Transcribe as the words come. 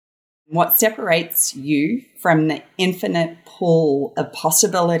What separates you from the infinite pool of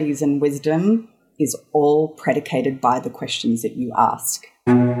possibilities and wisdom is all predicated by the questions that you ask.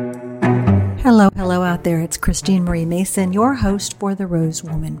 Hello out there. It's Christine Marie Mason, your host for the Rose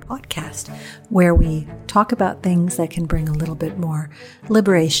Woman podcast, where we talk about things that can bring a little bit more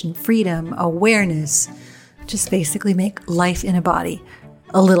liberation, freedom, awareness, just basically make life in a body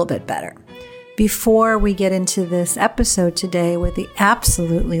a little bit better. Before we get into this episode today with the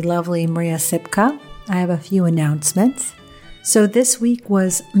absolutely lovely Maria Sipka, I have a few announcements. So this week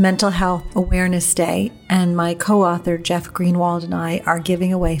was Mental Health Awareness Day, and my co-author Jeff Greenwald and I are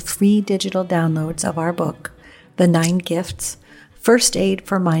giving away free digital downloads of our book, The 9 Gifts, First Aid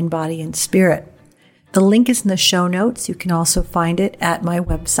for Mind, Body, and Spirit. The link is in the show notes. You can also find it at my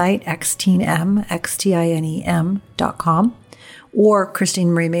website, xtinem.com, or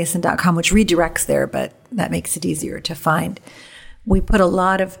christinemariemason.com, which redirects there, but that makes it easier to find. We put a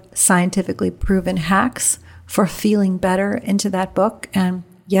lot of scientifically proven hacks for feeling better into that book. And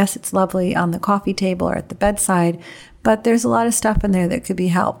yes, it's lovely on the coffee table or at the bedside, but there's a lot of stuff in there that could be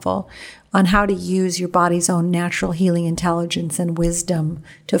helpful on how to use your body's own natural healing intelligence and wisdom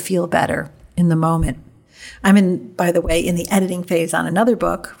to feel better in the moment. I'm by the way, in the editing phase on another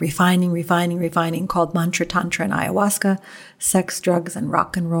book, refining, called Mantra, Tantra, and Ayahuasca, Sex, Drugs, and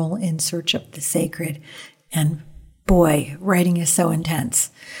Rock and Roll in Search of the Sacred. And boy, writing is so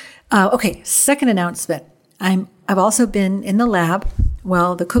intense. Okay, second announcement. I've also been in the lab,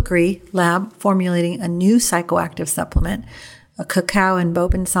 the cookery lab, formulating a new psychoactive supplement, a cacao and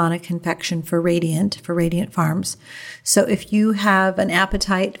bobensana confection for Radiant Farms. So if you have an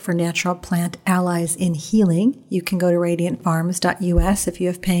appetite for natural plant allies in healing, you can go to radiantfarms.us if you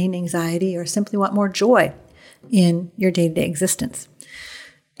have pain, anxiety, or simply want more joy in your day-to-day existence.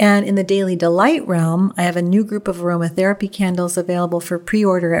 And in the Daily Delight realm, I have a new group of aromatherapy candles available for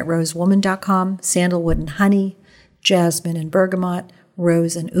pre-order at rosewoman.com, sandalwood and honey, jasmine and bergamot,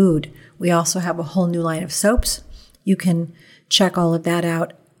 rose and oud. We also have a whole new line of soaps. You can check all of that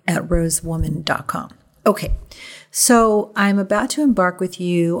out at rosewoman.com. Okay, so I'm about to embark with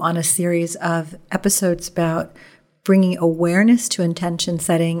you on a series of episodes about bringing awareness to intention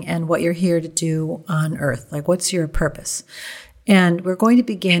setting and what you're here to do on Earth. Like, what's your purpose? And we're going to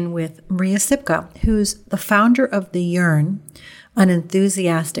begin with Maria Sipka, who's the founder of The Yearn, an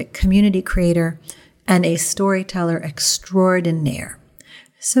enthusiastic community creator and a storyteller extraordinaire.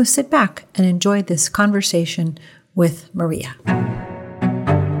 So sit back and enjoy this conversation with Maria.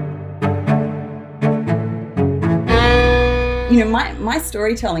 You know, my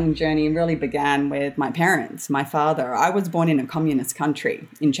storytelling journey really began with my parents, my father. I was born in a communist country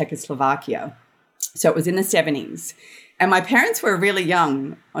in Czechoslovakia. So it was in the 70s. And my parents were really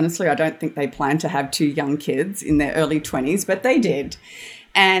young. Honestly, I don't think they planned to have 2 young kids in their early 20s, but they did.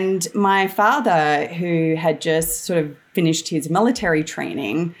 And my father, who had just sort of finished his military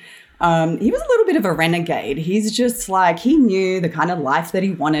training, he was a little bit of a renegade. He's just like, he knew the kind of life that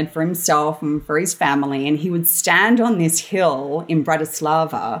he wanted for himself and for his family. And he would stand on this hill in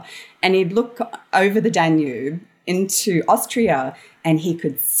Bratislava and he'd look over the Danube into Austria and he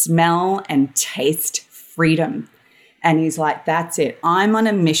could smell and taste freedom. And he's like, that's it. I'm on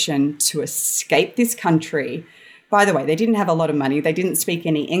a mission to escape this country. By the way, they didn't have a lot of money. They didn't speak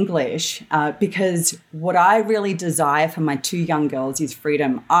any English because what I really desire for my 2 young girls is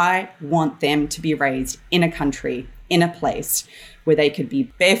freedom. I want them to be raised in a country, in a place where they could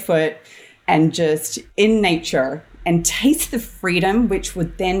be barefoot and just in nature and taste the freedom, which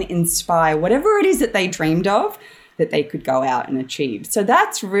would then inspire whatever it is that they dreamed of, that they could go out and achieve. So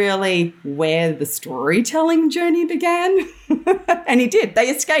that's really where the storytelling journey began. And he did. They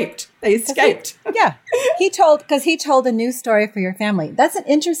escaped. Yeah. He told a new story for your family. That's an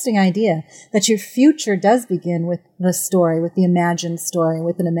interesting idea, that your future does begin with the story, with the imagined story,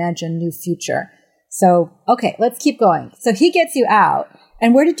 with an imagined new future. So, okay, let's keep going. So he gets you out.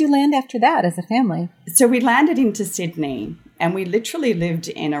 And where did you land after that as a family? So we landed into Sydney. And we literally lived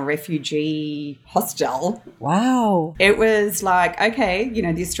in a refugee hostel. Wow. It was like, okay, you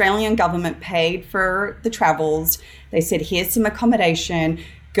know, the Australian government paid for the travels. They said, here's some accommodation.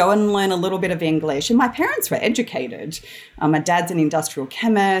 Go and learn a little bit of English. And my parents were educated. My dad's an industrial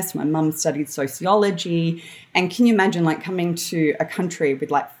chemist. My mum studied sociology. And can you imagine like coming to a country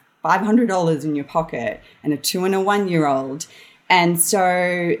with like $500 in your pocket and a 2 and a 1-year-old? And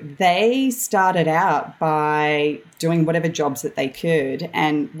so they started out by doing whatever jobs that they could.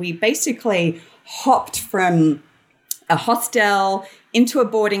 And we basically hopped from a hostel into a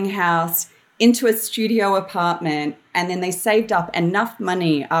boarding house, into a studio apartment. And then they saved up enough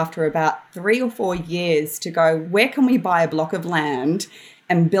money after about 3 or 4 years to go, where can we buy a block of land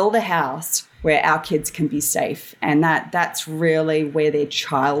and build a house where our kids can be safe. And that's really where their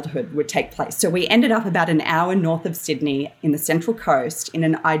childhood would take place. So we ended up about an hour north of Sydney in the Central Coast in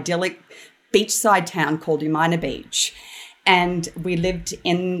an idyllic beachside town called Umina Beach. And we lived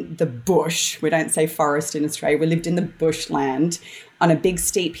in the bush. We don't say forest in Australia. We lived in the bushland on a big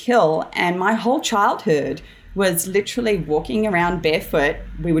steep hill. And my whole childhood was literally walking around barefoot.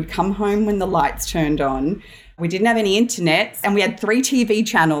 We would come home when the lights turned on. We didn't have any internet, and we had 3 TV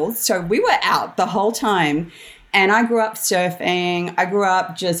channels. So we were out the whole time. And I grew up surfing. I grew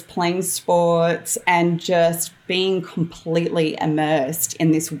up just playing sports and just being completely immersed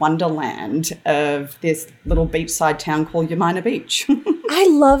in this wonderland of this little beachside town called Umina Beach. I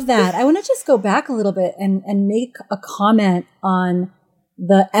love that. I want to just go back a little bit and make a comment on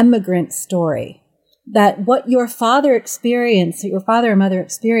the immigrant story. That what your father experienced, your father and mother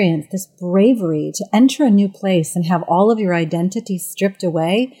experienced, this bravery to enter a new place and have all of your identity stripped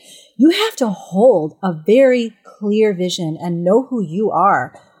away, you have to hold a very clear vision and know who you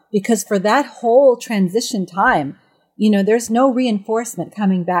are. Because for that whole transition time, there's no reinforcement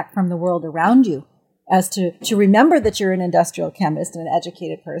coming back from the world around you as to remember that you're an industrial chemist and an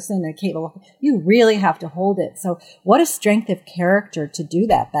educated person and capable. You really have to hold it. So what a strength of character to do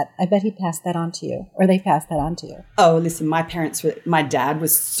that. I bet he passed that on to you, or they passed that on to you. Oh, listen, my dad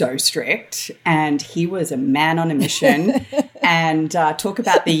was so strict, and he was a man on a mission. And talk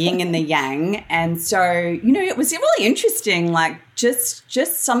about the yin and the yang. And so, it was really interesting, like just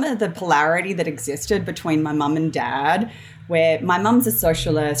some of the polarity that existed between my mum and dad, where my mum's a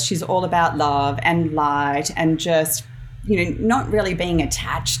socialist. She's all about love and light and just, not really being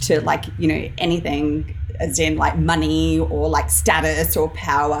attached to anything as in like money or like status or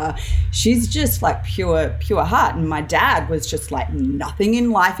power. She's just like pure heart. And my dad was just like, nothing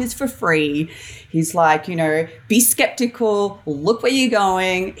in life is for free. He's like, be skeptical, look where you're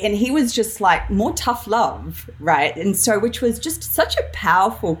going. And he was just like more tough love, right? And so, which was just such a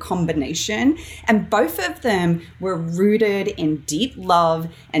powerful combination. And both of them were rooted in deep love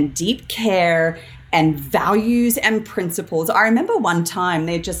and deep care and values and principles. I remember one time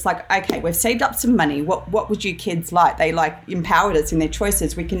they're just like, okay, we've saved up some money. What would you kids like? They empowered us in their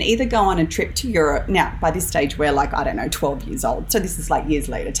choices. We can either go on a trip to Europe. Now, by this stage, we're 12 years old. So this is years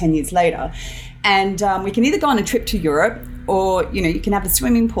later, 10 years later. And we can either go on a trip to Europe or, you can have a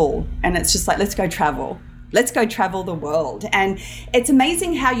swimming pool. And it's just let's go travel. Let's go travel the world. And it's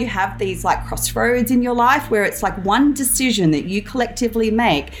amazing how you have these crossroads in your life where it's one decision that you collectively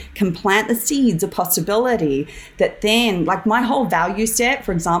make can plant the seeds of possibility that then, my whole value set,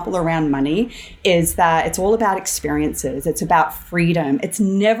 for example, around money is that it's all about experiences. It's about freedom. It's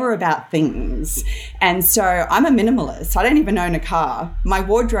never about things. And so I'm a minimalist. I don't even own a car. My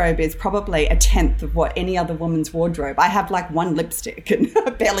wardrobe is probably a tenth of what any other woman's wardrobe. I have one lipstick and I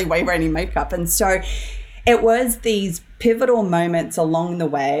barely wear any makeup. And so it was these pivotal moments along the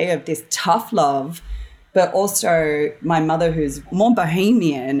way of this tough love, but also my mother, who's more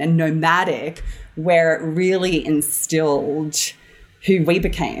bohemian and nomadic, where it really instilled who we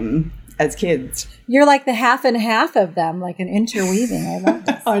became as kids. You're like the half and half of them, like an interweaving. I love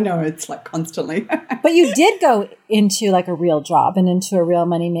this. I know, it's constantly. But you did go into a real job and into a real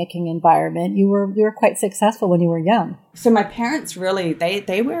money-making environment. You were quite successful when you were young. So my parents really,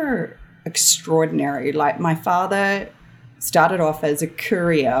 they were extraordinary. My father started off as a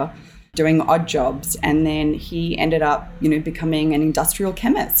courier doing odd jobs, and then he ended up, becoming an industrial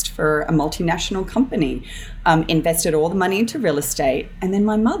chemist for a multinational company, invested all the money into real estate. And then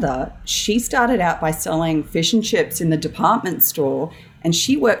my mother, she started out by selling fish and chips in the department store, and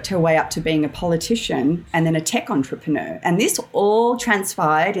she worked her way up to being a politician and then a tech entrepreneur. And this all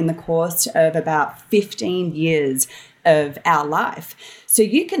transpired in the course of about 15 years of our life. So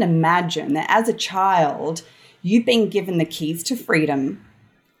you can imagine that as a child, you've been given the keys to freedom,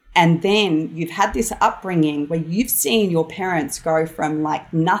 and then you've had this upbringing where you've seen your parents go from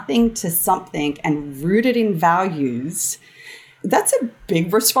nothing to something and rooted in values. That's a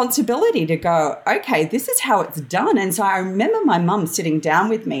big responsibility to go, okay, this is how it's done. And so I remember my mum sitting down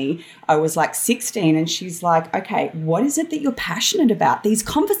with me. I was 16, and she's like, okay, what is it that you're passionate about? These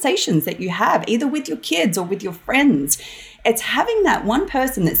conversations that you have either with your kids or with your friends. It's having that one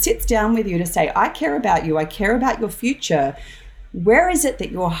person that sits down with you to say, I care about you. I care about your future. Where is it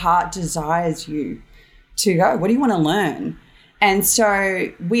that your heart desires you to go? What do you want to learn? And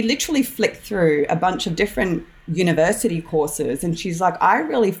so we literally flicked through a bunch of different university courses, and she's like, I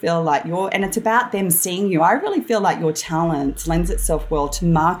really feel like and it's about them seeing you. I really feel like your talent lends itself well to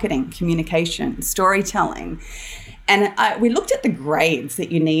marketing, communication, storytelling. And we looked at the grades that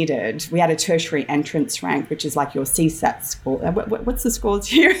you needed. We had a tertiary entrance rank, which is like your CSAT score. What's the scores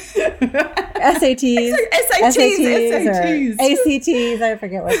here? SATs. SATs. ACTs. I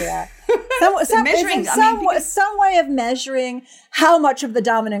forget what they are. Some way of measuring how much of the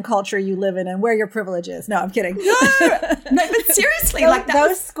dominant culture you live in and where your privilege is. No, I'm kidding. No, but seriously,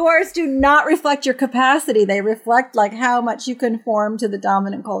 those scores do not reflect your capacity. They reflect like how much you conform to the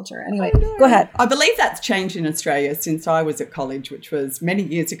dominant culture. Anyway, go ahead. I believe that's changed in Australia since I was at college, which was many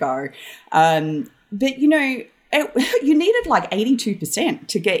years ago. But you needed like 82%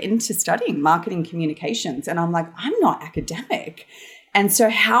 to get into studying marketing communications. And I'm like, I'm not academic. And so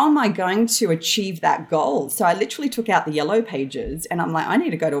how am I going to achieve that goal? So I literally took out the yellow pages and I'm like, I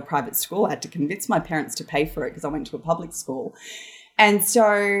need to go to a private school. I had to convince my parents to pay for it because I went to a public school. And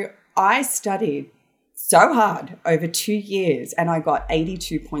so I studied so hard over 2 years and I got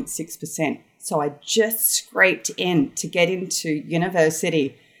 82.6%. So I just scraped in to get into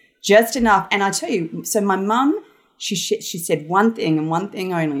university, just enough. And I tell you, so my mum, she said one thing and one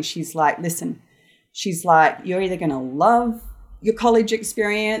thing only. She's like, listen, she's like, you're either going to love your college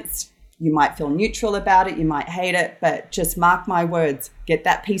experience, you might feel neutral about it, you might hate it, but just mark my words, get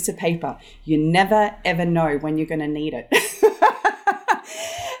that piece of paper. You never, ever know when you're going to need it.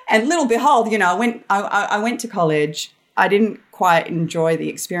 And little behold, I went to college. I didn't quite enjoy the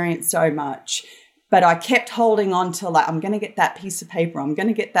experience so much, but I kept holding on to like, I'm going to get that piece of paper. I'm going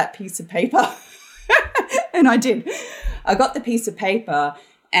to get that piece of paper. And I did. I got the piece of paper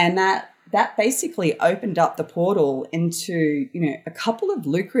and that basically opened up the portal into, a couple of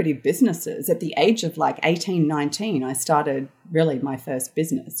lucrative businesses. At the age of like 18, 19, I started really my first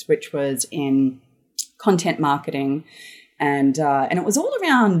business, which was in content marketing. And it was all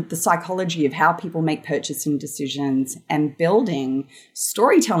around the psychology of how people make purchasing decisions and building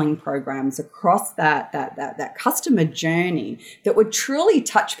storytelling programs across that customer journey that would truly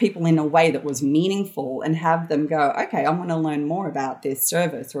touch people in a way that was meaningful and have them go, okay, I want to learn more about this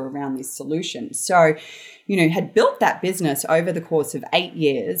service or around this solution. So, had built that business over the course of 8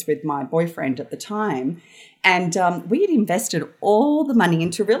 years with my boyfriend at the time. And we had invested all the money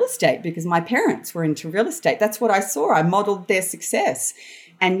into real estate because my parents were into real estate. That's what I saw. I modeled their success.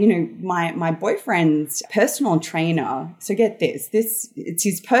 And, my boyfriend's personal trainer, so get this, it's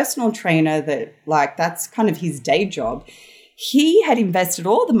his personal trainer that's kind of his day job. He had invested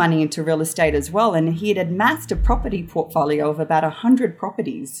all the money into real estate as well. And he had amassed a property portfolio of about 100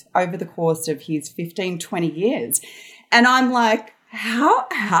 properties over the course of his 15, 20 years. And I'm like, how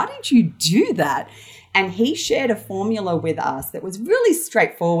did you do that? And he shared a formula with us that was really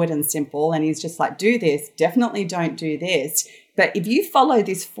straightforward and simple. And he's just like, do this, definitely don't do this. But if you follow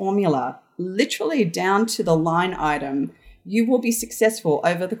this formula, literally down to the line item, you will be successful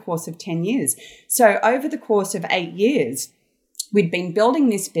over the course of 10 years. So over the course of 8 years, we'd been building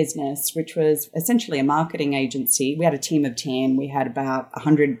this business, which was essentially a marketing agency. We had a team of 10. We had about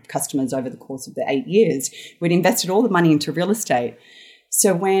 100 customers over the course of the 8 years. We'd invested all the money into real estate.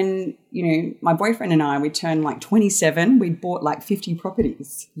 So when, my boyfriend and I, we turned like 27, we bought like 50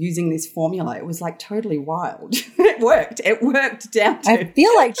 properties using this formula. It was like totally wild. It worked. It worked down to... I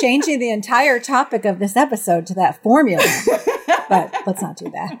feel like changing the entire topic of this episode to that formula, but let's not do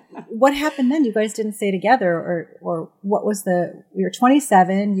that. What happened then? You guys didn't stay together or what was you're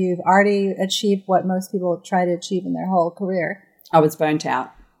 27, you've already achieved what most people try to achieve in their whole career. I was burnt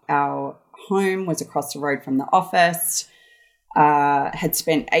out. Our home was across the road from the office. Had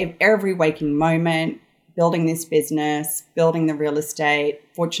spent every waking moment building this business, building the real estate.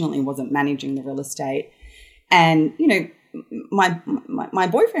 Fortunately, wasn't managing the real estate. And, my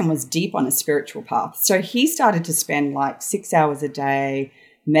boyfriend was deep on a spiritual path. So he started to spend like 6 hours a day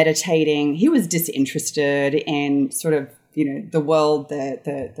meditating. He was disinterested in sort of, the world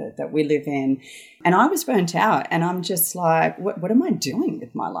that we live in. And I was burnt out. And I'm just like, what am I doing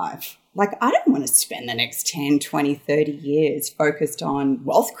with my life? Like, I don't want to spend the next 10, 20, 30 years focused on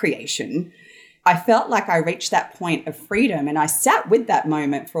wealth creation. I felt like I reached that point of freedom and I sat with that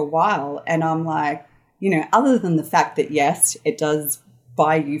moment for a while. And I'm like, other than the fact that, yes, it does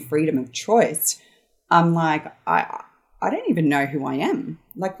buy you freedom of choice, I'm like, I don't even know who I am.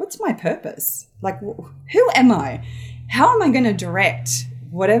 Like, what's my purpose? Like, who am I? How am I going to direct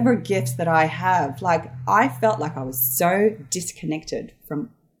whatever gifts that I have? Like, I felt like I was so disconnected from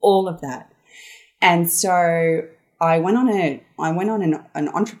all of that. And so I went on an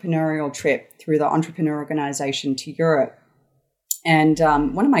entrepreneurial trip through the Entrepreneur Organization to Europe. And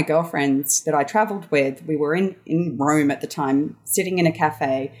one of my girlfriends that I traveled with, we were in Rome at the time, sitting in a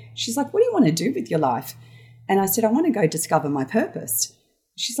cafe. She's like, what do you want to do with your life? And I said, I want to go discover my purpose.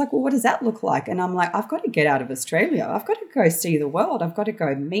 She's like, well, what does that look like? And I'm like, I've got to get out of Australia. I've got to go see the world. I've got to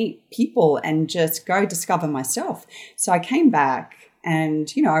go meet people and just go discover myself. So I came back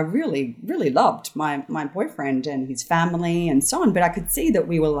and, you know, I really, really loved my boyfriend and his family and so on. But I could see that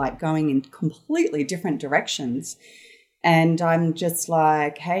we were like going in completely different directions. And I'm just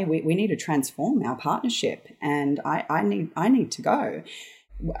like, hey, we need to transform our partnership. And I need to go.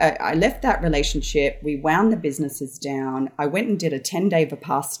 I left that relationship. We wound the businesses down. I went and did a 10-day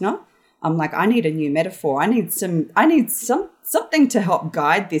Vipassana. I'm like, I need a new metaphor. I need something to help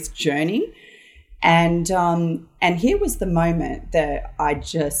guide this journey. And here was the moment that I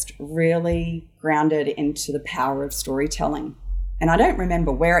just really grounded into the power of storytelling. And I don't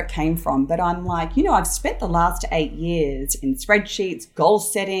remember where it came from, but I'm like, you know, I've spent the last 8 years in spreadsheets, goal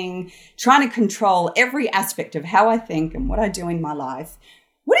setting, trying to control every aspect of how I think and what I do in my life.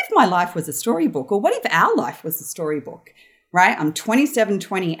 What if my life was a storybook? Or what if our life was a storybook, right? I'm 27,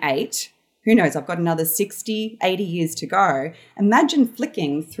 28. Who knows? I've got another 60, 80 years to go. Imagine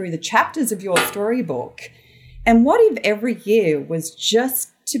flicking through the chapters of your storybook. And what if every year was just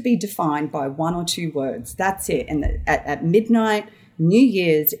to be defined by 1 or 2 words? That's it. And at midnight, New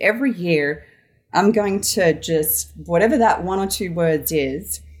Year's, every year, I'm going to just, whatever that 1 or 2 words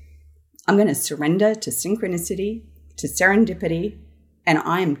is, I'm going to surrender to synchronicity, to serendipity, and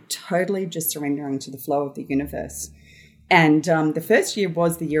I am totally just surrendering to the flow of the universe. And the first year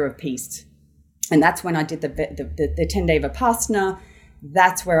was the year of peace. And that's when I did the 10-day Vipassana.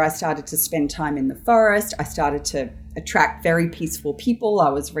 That's where I started to spend time in the forest. I started to attract very peaceful people. I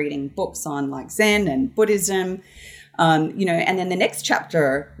was reading books on like Zen and Buddhism, you know, and then the next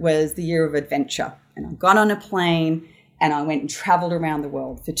chapter was the year of adventure. And I got on a plane and I went and traveled around the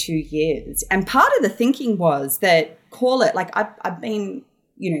world for 2 years. And part of the thinking was that, call it, like I've been,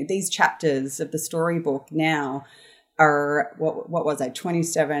 you know, these chapters of the storybook now are, what was I,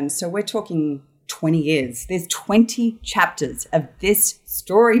 27. So we're talking 20 years. There's 20 chapters of this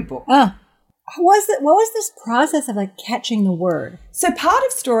storybook. What was this process of like catching the word? So part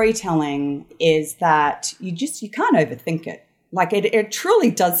of storytelling is that you can't overthink it. Like it truly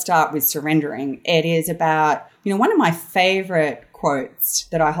does start with surrendering. It is about, you know, one of my favorite quotes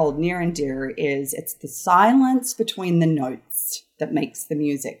that I hold near and dear is, it's the silence between the notes that makes the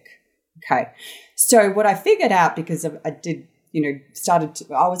music. Okay. So what I figured out, because I did, you know,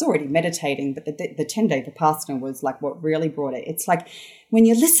 I was already meditating, but the 10-day Vipassana was like what really brought it. It's like when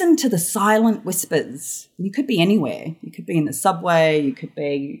you listen to the silent whispers, you could be anywhere. You could be in the subway, you could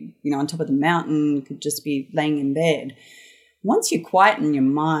be, you know, on top of the mountain, you could just be laying in bed. Once you quieten your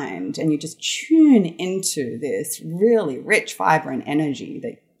mind and you just tune into this really rich, vibrant energy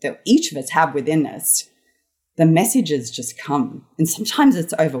that each of us have within us, the messages just come. And sometimes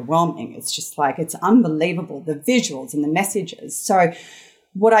it's overwhelming. It's just like, it's unbelievable, the visuals and the messages. So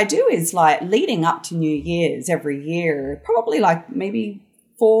what I do is, like, leading up to New Year's every year, probably like maybe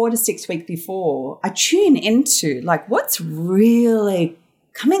 4 to 6 weeks before, I tune into like what's really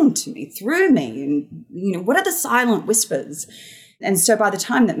coming to me, through me, and, you know, what are the silent whispers? And so by the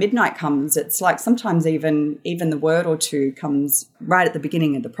time that midnight comes, it's like sometimes even the word or two comes right at the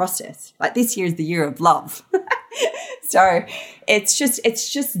beginning of the process. Like this year is the year of love. So it's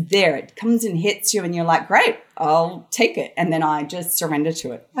just there. It comes and hits you and you're like, great, I'll take it. And then I just surrender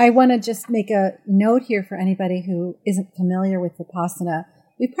to it. I want to just make a note here for anybody who isn't familiar with Vipassana.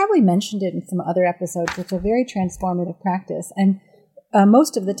 We've probably mentioned it in some other episodes. It's a very transformative practice. And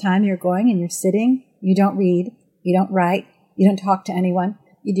most of the time you're going and you're sitting, you don't read, you don't write, you don't talk to anyone.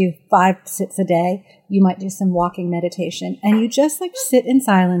 You do 5 sits a day. You might do some walking meditation, and you just like sit in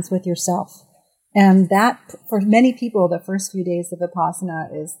silence with yourself. And that, for many people, the first few days of Vipassana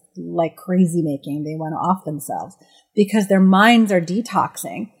is like crazy making. They want to off themselves because their minds are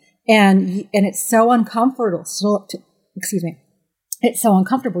detoxing, and it's so uncomfortable. It's so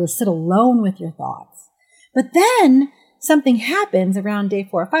uncomfortable to sit alone with your thoughts. But then something happens around day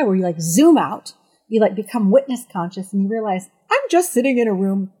 4 or 5 where you like zoom out. You like become witness conscious and you realize, I'm just sitting in a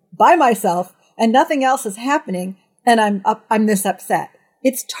room by myself and nothing else is happening, and I'm this upset.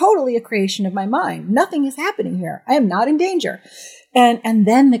 It's totally a creation of my mind. Nothing is happening here. I am not in danger. And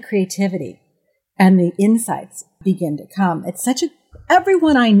then the creativity and the insights begin to come. It's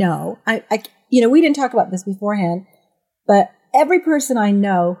everyone I know, we didn't talk about this beforehand, but every person I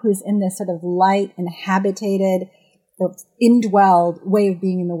know who's in this sort of light and habitated or indwelled way of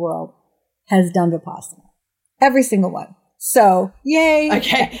being in the world has done Vipassana. Every single one. So, yay.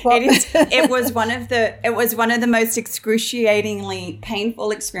 Okay. It was one of the most excruciatingly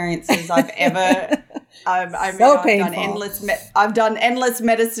painful experiences I've ever I've painful. I've done endless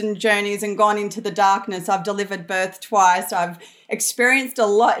medicine journeys and gone into the darkness. I've delivered birth twice. I've experienced a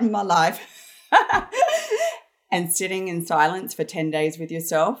lot in my life. And sitting in silence for 10 days with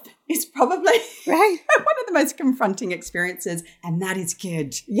yourself is probably right. one of the most confronting experiences. And that is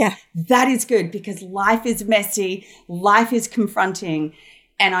good. Yeah. That is good because life is messy. Life is confronting.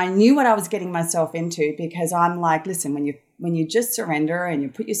 And I knew what I was getting myself into because I'm like, listen, when you just surrender and you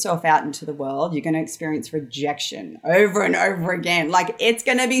put yourself out into the world, you're going to experience rejection over and over again. Like it's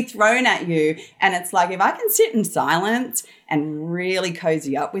going to be thrown at you. And it's like, if I can sit in silence and really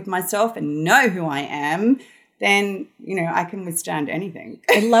cozy up with myself and know who I am, then, I can withstand anything.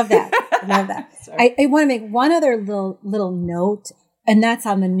 I love that. I love that. So. I want to make one other little note, and that's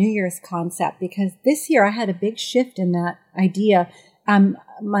on the New Year's concept, because this year I had a big shift in that idea.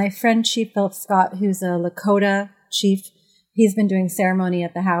 My friend Chief Philip Scott, who's a Lakota chief, he's been doing ceremony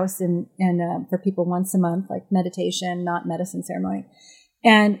at the house and for people once a month, like meditation, not medicine ceremony.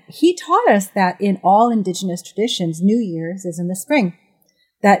 And he taught us that in all indigenous traditions, New Year's is in the spring.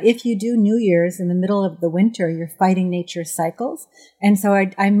 That if you do New Year's in the middle of the winter, you're fighting nature's cycles. And so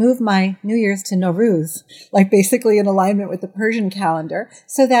I moved my New Year's to Nowruz, like basically in alignment with the Persian calendar,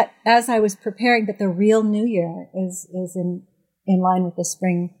 so that as I was preparing, that the real New Year is in line with the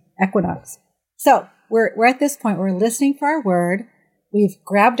spring equinox. So we're at this point, we're listening for our word. We've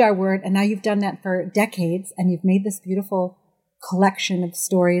grabbed our word, and now you've done that for decades, and you've made this beautiful collection of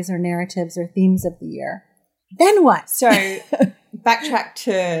stories or narratives or themes of the year. Then what? So backtrack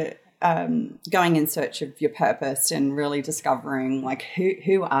to going in search of your purpose and really discovering, like,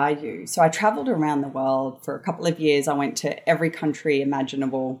 who are you? So I traveled around the world for a couple of years. I went to every country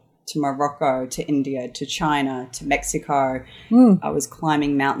imaginable, to Morocco, to India, to China, to Mexico. I was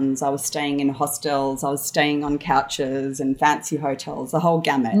climbing mountains. I was staying in hostels. I was staying on couches and fancy hotels, the whole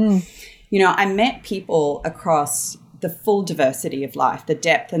gamut. I met people across the full diversity of life, the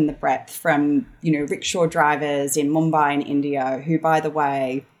depth and the breadth, from, rickshaw drivers in Mumbai in India, who, by the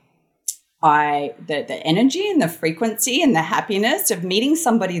way, the energy and the frequency and the happiness of meeting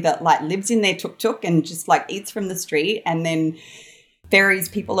somebody that like lives in their tuk-tuk and just like eats from the street and then ferries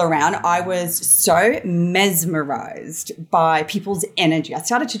people around. I was so mesmerized by people's energy. I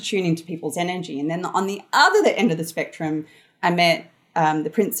started to tune into people's energy. And then on the other end of the spectrum, I met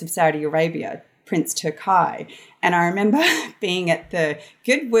the Prince of Saudi Arabia, Prince Turkai. And I remember being at the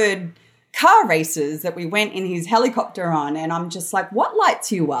Goodwood car races that we went in his helicopter on, and I'm just like, what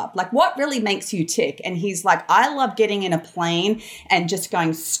lights you up? Like, what really makes you tick? And he's like, I love getting in a plane and just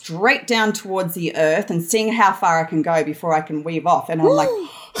going straight down towards the earth and seeing how far I can go before I can weave off. And I'm like,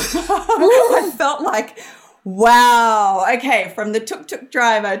 I felt like, wow, okay, from the tuk-tuk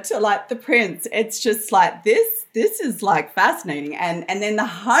driver to like the prince, it's just like this is like fascinating. And then the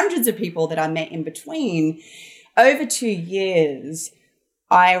hundreds of people that I met in between over 2 years,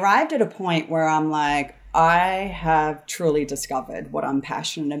 I arrived at a point where I'm like, I have truly discovered what I'm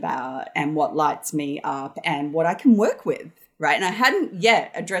passionate about and what lights me up and what I can work with, right? And I hadn't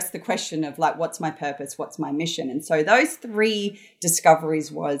yet addressed the question of like, what's my purpose? What's my mission? And so those 3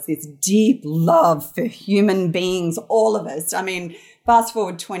 discoveries was this deep love for human beings, all of us. I mean, fast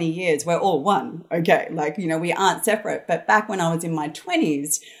forward 20 years, we're all one, okay? Like, we aren't separate. But back when I was in my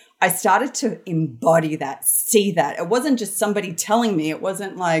 20s, I started to embody that, see that. It wasn't just somebody telling me. It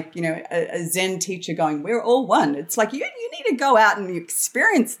wasn't like, a Zen teacher going, we're all one. It's like, you need to go out and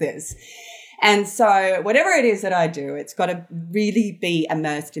experience this. And so whatever it is that I do, it's got to really be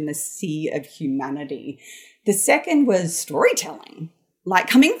immersed in the sea of humanity. The second was storytelling. Like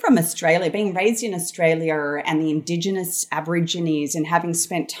coming from Australia, being raised in Australia and the Indigenous Aborigines and having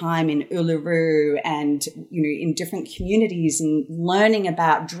spent time in Uluru and, in different communities and learning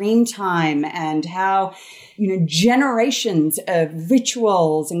about dream time and how, generations of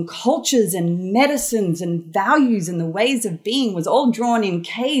rituals and cultures and medicines and values and the ways of being was all drawn in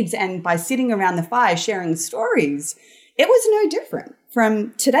caves, and by sitting around the fire sharing stories, it was no different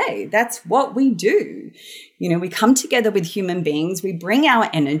from today. That's what we do. We come together with human beings, we bring our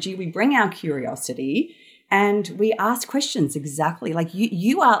energy, we bring our curiosity, and we ask questions exactly like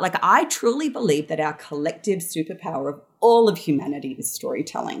you are. Like, I truly believe that our collective superpower of all of humanity is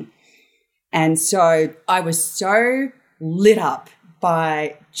storytelling. And so I was so lit up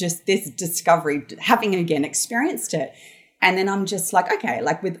by just this discovery, having again experienced it. And then I'm just like, okay,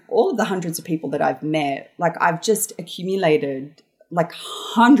 like with all of the hundreds of people that I've met, like I've just accumulated like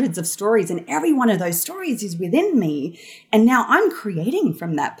hundreds of stories, and every one of those stories is within me. And now I'm creating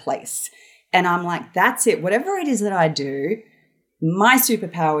from that place. And I'm like, that's it. Whatever it is that I do, my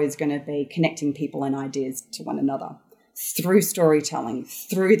superpower is going to be connecting people and ideas to one another. through storytelling,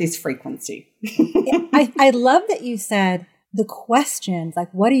 through this frequency. I love that you said the questions,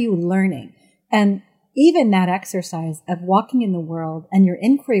 like, what are you learning? And even that exercise of walking in the world and your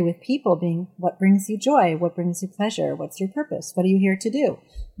inquiry with people being, what brings you joy? What brings you pleasure? What's your purpose? What are you here to do?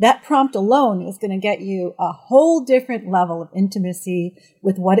 That prompt alone is going to get you a whole different level of intimacy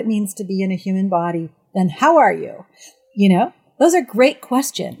with what it means to be in a human body than how are you? You know, those are great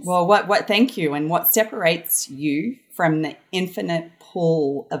questions. Well, thank you. And what separates you from the infinite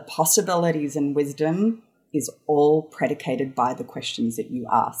pool of possibilities and wisdom is all predicated by the questions that you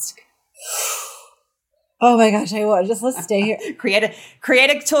ask. Oh my gosh, I will. Let's stay here. create a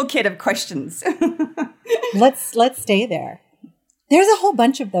toolkit of questions. Let's stay there. There's a whole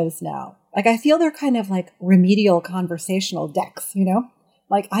bunch of those now. Like, I feel they're kind of like remedial conversational decks, you know?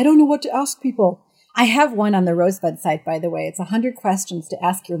 Like, I don't know what to ask people. I have one on the Rosebud site, by the way. It's 100 questions to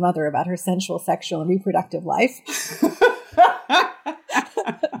ask your mother about her sensual, sexual, and reproductive life.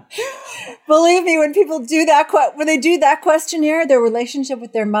 Believe me, when people do that, when they do that questionnaire, their relationship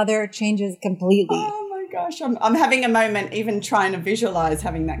with their mother changes completely. Oh my gosh, I'm having a moment, even trying to visualize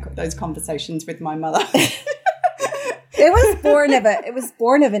having those conversations with my mother. It was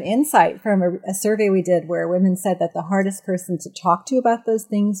born of an insight from a survey we did where women said that the hardest person to talk to about those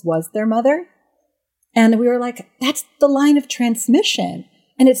things was their mother. And we were like, that's the line of transmission.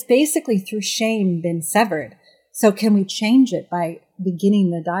 And it's basically through shame been severed. So can we change it by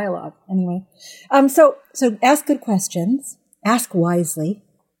beginning the dialogue? Anyway, so ask good questions, ask wisely.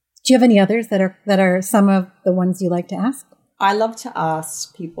 Do you have any others that are some of the ones you like to ask? I love to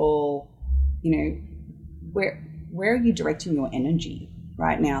ask people, you know, where are you directing your energy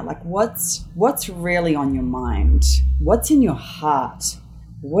right now? Like, what's really on your mind? What's in your heart?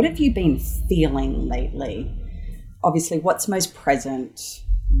 What have you been feeling lately? Obviously, what's most present?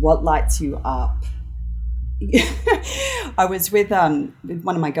 What lights you up? I was with one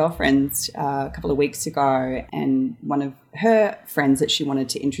of my girlfriends a couple of weeks ago, and one of her friends that she wanted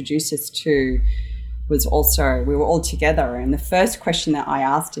to introduce us to was also, we were all together. And the first question that I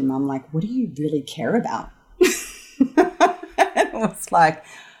asked him, I'm like, what do you really care about? And it was like,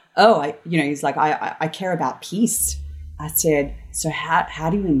 he's like, I care about peace. I said, so how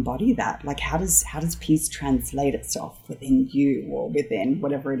do you embody that? Like, how does peace translate itself within you or within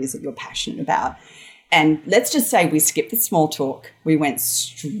whatever it is that you're passionate about? And let's just say we skipped the small talk. We went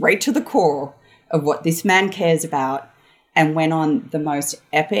straight to the core of what this man cares about and went on the most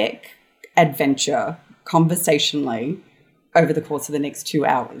epic adventure conversationally over the course of the next 2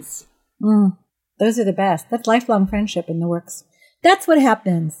 hours. Those are the best. That's lifelong friendship in the works. That's what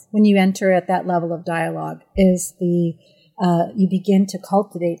happens when you enter at that level of dialogue, is you begin to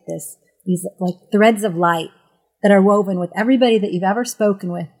cultivate these like threads of light that are woven with everybody that you've ever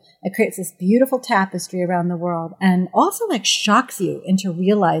spoken with. It creates this beautiful tapestry around the world, and also like shocks you into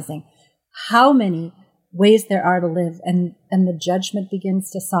realizing how many ways there are to live, and the judgment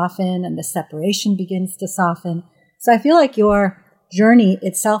begins to soften and the separation begins to soften. So I feel like your journey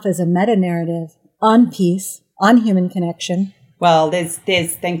itself is a meta-narrative on peace, on human connection. Well, there's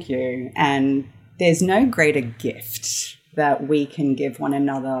thank you. And there's no greater gift that we can give one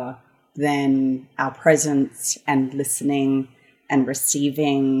another than our presence and listening and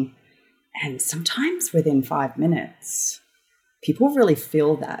receiving. And sometimes within 5 minutes, people really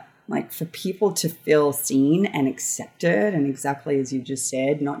feel that. Like, for people to feel seen and accepted, and exactly as you just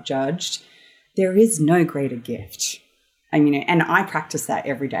said, not judged, there is no greater gift. And I practice that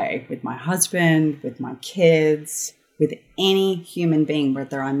every day with my husband, with my kids, with any human being,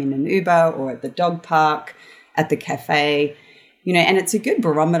 whether I'm in an Uber or at the dog park, at the cafe, and it's a good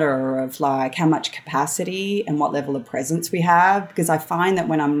barometer of like how much capacity and what level of presence we have, because I find that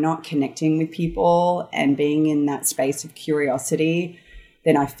when I'm not connecting with people and being in that space of curiosity,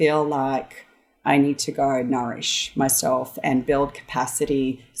 then I feel like I need to go nourish myself and build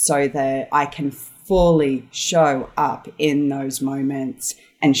capacity so that I can fully show up in those moments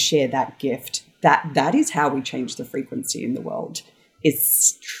and share that gift. That is how we change the frequency in the world,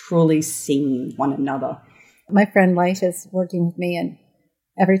 is truly seeing one another. My friend Life is working with me, and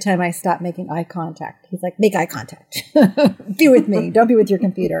every time I stop making eye contact, he's like, make eye contact. Be with me. Don't be with your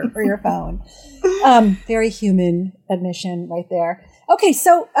computer or your phone. Very human admission right there. Okay,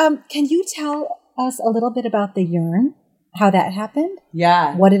 so can you tell us a little bit about the yearn, how that happened?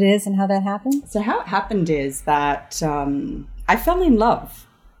 Yeah. What it is and how that happened? So how it happened is that I fell in love.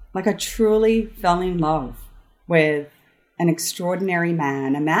 Like, I truly fell in love with an extraordinary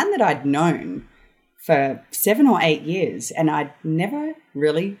man, a man that I'd known for 7 or 8 years, and I'd never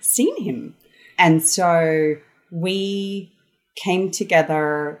really seen him. And so we came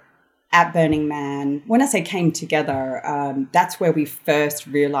together at Burning Man, when I say came together, that's where we first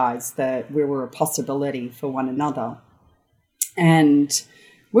realized that we were a possibility for one another. And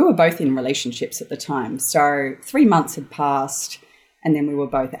we were both in relationships at the time. So 3 months had passed, and then we were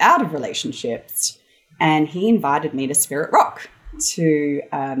both out of relationships. And he invited me to Spirit Rock to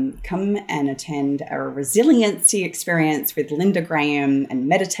come and attend a resiliency experience with Linda Graham and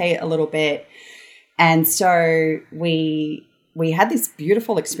meditate a little bit. And so we had this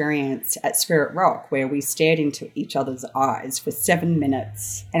beautiful experience at Spirit Rock where we stared into each other's eyes for 7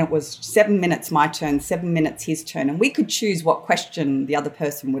 minutes. And it was 7 minutes my turn, 7 minutes his turn. And we could choose what question the other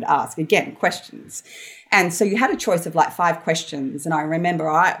person would ask. Again, questions. And so you had a choice of like 5 questions. And I remember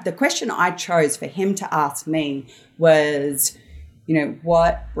the question I chose for him to ask me was,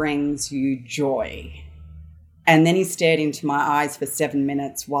 what brings you joy? And then he stared into my eyes for 7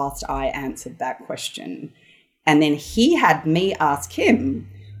 minutes whilst I answered that question. And then he had me ask him,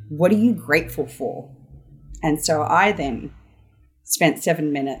 what are you grateful for? And so I then spent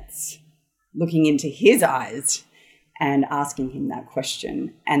 7 minutes looking into his eyes and asking him that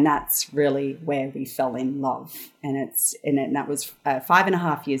question. And that's really where we fell in love. And that was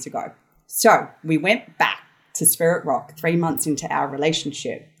 5.5 years ago. So we went back to Spirit Rock 3 months into our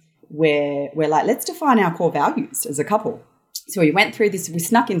relationship where we're like, let's define our core values as a couple. So we went through this, we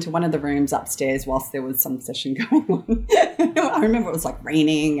snuck into one of the rooms upstairs whilst there was some session going on. I remember it was like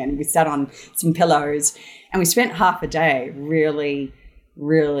raining and we sat on some pillows and we spent half a day really,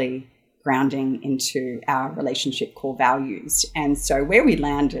 really grounding into our relationship core values. And so where we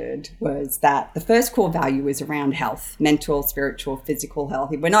landed was that the first core value is around health, mental, spiritual, physical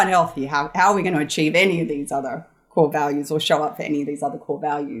health. If we're not healthy, how are we going to achieve any of these other core values or show up for any of these other core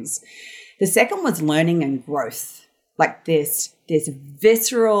values? The second was learning and growth. Like this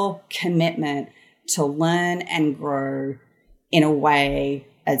visceral commitment to learn and grow in a way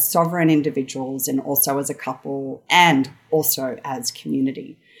as sovereign individuals and also as a couple and also as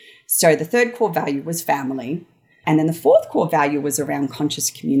community. So the third core value was family. And then the fourth core value was around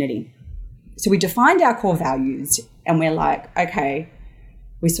conscious community. So we defined our core values and we're like, okay,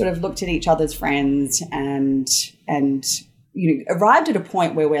 we sort of looked at each other's friends and arrived at a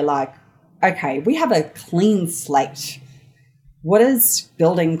point where we're like, okay, we have a clean slate. What does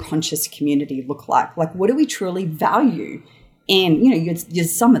building conscious community look like? Like, what do we truly value in, you're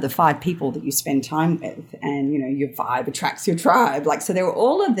some of the 5 people that you spend time with and, your vibe attracts your tribe. Like, so there were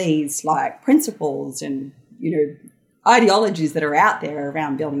all of these like principles and, ideologies that are out there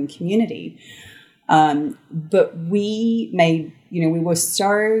around building community. But we were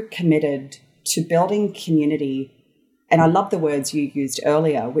so committed to building community. And I love the words you used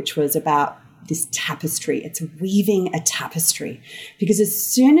earlier, which was about this tapestry. It's weaving a tapestry. Because as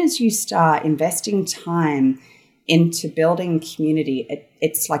soon as you start investing time into building community,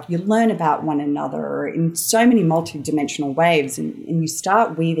 it's like you learn about one another in so many multidimensional ways and you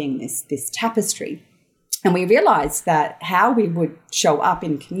start weaving this tapestry. And we realized that how we would show up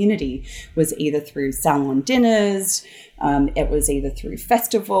in community was either through salon dinners, it was either through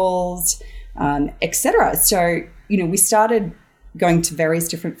festivals, etc. So, we started going to various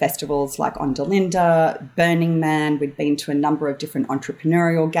different festivals like Linda, Burning Man. We'd been to a number of different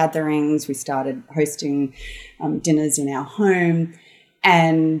entrepreneurial gatherings. We started hosting dinners in our home.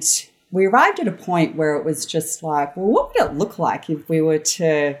 And we arrived at a point where it was just like, well, what would it look like if we were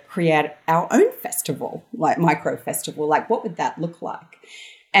to create our own festival, like micro festival? Like, what would that look like?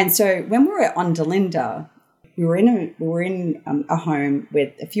 And so when we were at Linda, we were in a home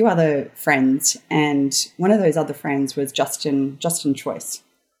with a few other friends, and one of those other friends was Justin Choice.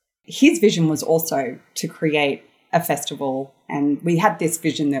 His vision was also to create a festival, and we had this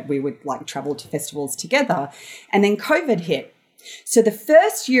vision that we would like travel to festivals together. And then COVID hit. So the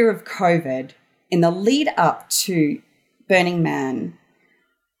first year of COVID, in the lead up to Burning Man,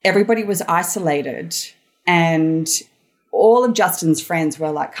 everybody was isolated, and all of Justin's friends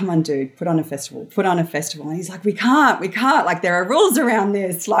were like, come on, dude, put on a festival. And he's like, we can't. Like, there are rules around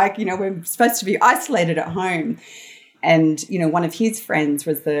this. Like, we're supposed to be isolated at home. And, one of his friends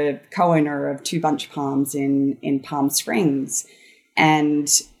was the co-owner of Two Bunch Palms in Palm Springs. And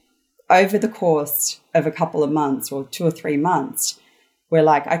over the course of a couple of months or 2 or 3 months, we're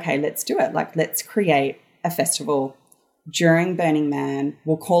like, okay, let's do it. Like, let's create a festival during Burning Man.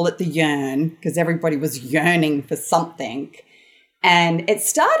 We'll call it the Yearn because everybody was yearning for something. And it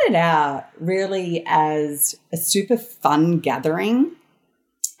started out really as a super fun gathering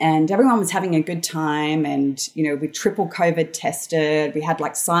and everyone was having a good time. And, we triple COVID tested. We had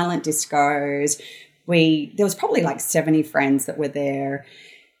like silent discos. There was probably like 70 friends that were there.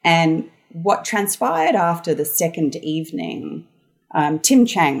 And what transpired after the second evening Tim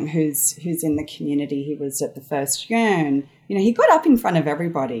Chang, who's in the community, he was at the first Yearn, he got up in front of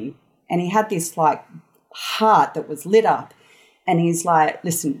everybody and he had this like heart that was lit up. And he's like,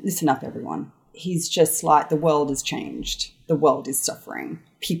 listen up, everyone. He's just like, the world has changed. The world is suffering.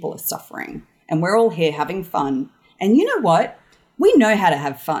 People are suffering. And we're all here having fun. And you know what? We know how to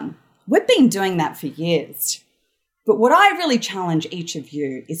have fun. We've been doing that for years. But what I really challenge each of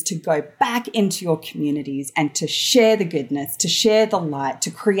you is to go back into your communities and to share the goodness, to share the light,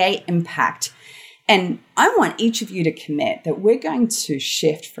 to create impact. And I want each of you to commit that we're going to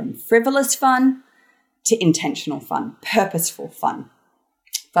shift from frivolous fun to intentional fun, purposeful fun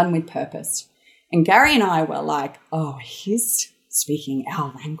with purpose. And Gary and I were like, oh, he's speaking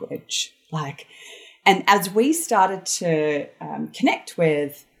our language. And as we started to connect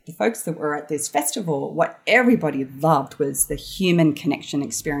with the folks that were at this festival, what everybody loved was the human connection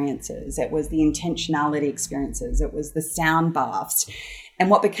experiences. It was the intentionality experiences. It was the sound baths. And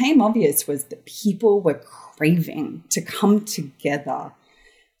what became obvious was that people were craving to come together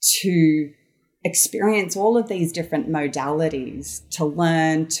to experience all of these different modalities, to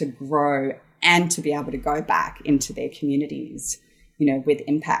learn, to grow, and to be able to go back into their communities, with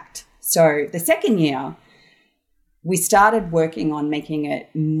impact. So the second year, we started working on making it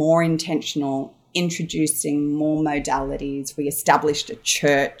more intentional, introducing more modalities. We established a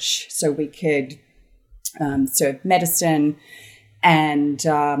church so we could serve medicine, and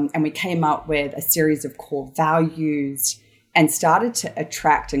we came up with a series of core values and started to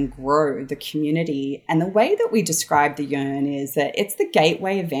attract and grow the community. And the way that we describe the Yearn is that it's the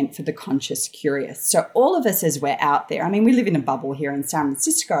gateway event for the conscious curious. So all of us as we're out there, we live in a bubble here in San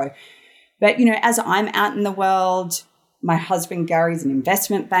Francisco, but, as I'm out in the world, my husband Gary's an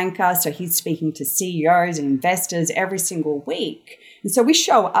investment banker, so he's speaking to CEOs and investors every single week. And so we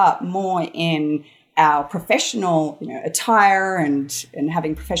show up more in our professional, attire and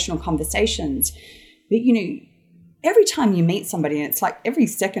having professional conversations. But, every time you meet somebody, and it's like every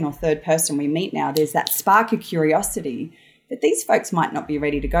second or third person we meet now, there's that spark of curiosity that these folks might not be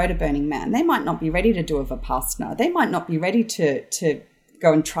ready to go to Burning Man. They might not be ready to do a Vipassana. They might not be ready to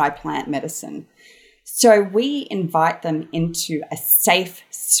go and try plant medicine. So we invite them into a safe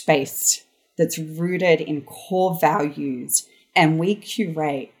space that's rooted in core values, and we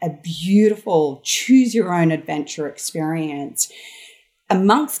curate a beautiful choose your own adventure experience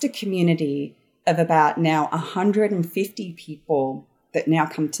amongst a community of about now 150 people that now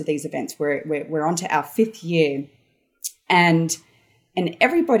come to these events. We're on to our 5th year, and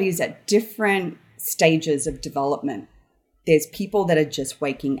everybody's at different stages of development. There's people that are just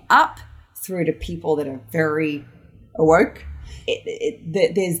waking up through to people that are very awoke.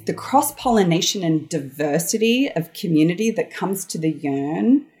 There's the cross-pollination and diversity of community that comes to the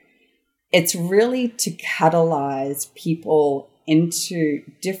Yearn. It's really to catalyze people into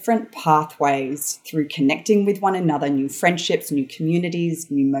different pathways through connecting with one another, new friendships, new communities,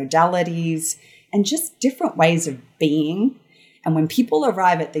 new modalities, and just different ways of being. And when people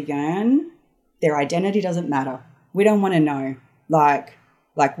arrive at the Yearn, their identity doesn't matter. We don't want to know, like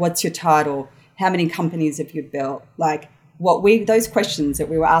what's your title? How many companies have you built? Those questions that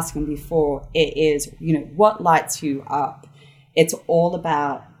we were asking before, it is, what lights you up? It's all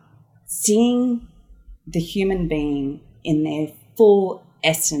about seeing the human being in their full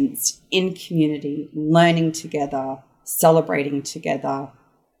essence in community, learning together, celebrating together,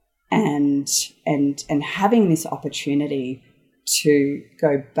 and having this opportunity to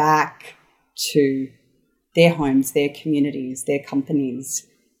go back to their homes, their communities, their companies,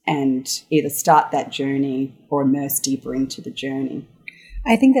 and either start that journey or immerse deeper into the journey.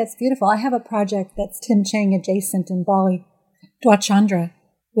 I think that's beautiful. I have a project that's Tim Chang adjacent in Bali, Dwachandra,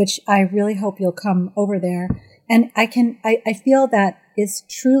 which I really hope you'll come over there. And I feel that is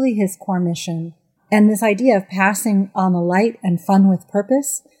truly his core mission. And this idea of passing on the light and fun with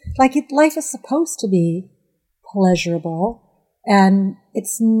purpose, life is supposed to be pleasurable, and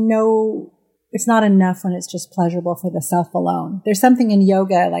it's not enough when it's just pleasurable for the self alone. There's something in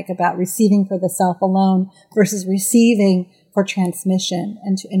yoga about receiving for the self alone versus receiving for transmission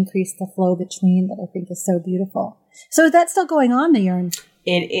and to increase the flow between that I think is so beautiful. So is that still going on, the Yearn?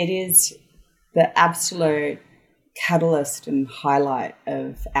 It is the absolute catalyst and highlight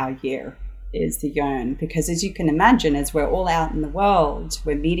of our year is the Yearn, because as you can imagine, as we're all out in the world,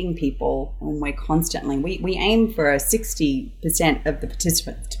 we're meeting people, and we're constantly, we aim for 60% of the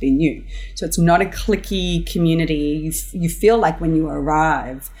participants to be new. So it's not a cliquey community. You feel like when you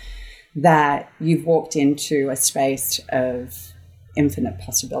arrive that you've walked into a space of infinite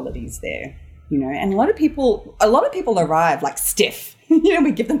possibilities there, and a lot of people arrive stiff.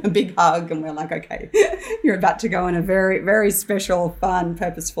 We give them a big hug and we're like, okay, you're about to go on a very, very special, fun,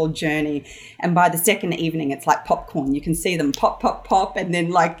 purposeful journey. And by the second evening, it's like popcorn. You can see them pop, pop, pop. And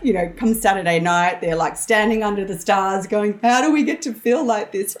then come Saturday night, they're like standing under the stars going, how do we get to feel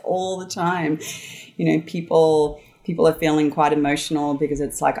like this all the time? People are feeling quite emotional because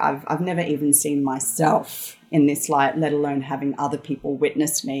it's like I've never even seen myself in this light, let alone having other people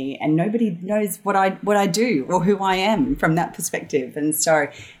witness me, and nobody knows what I do or who I am from that perspective. And so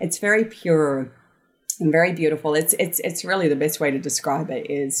it's very pure and very beautiful. It's really the best way to describe it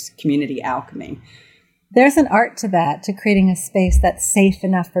is community alchemy. There's an art to that, to creating a space that's safe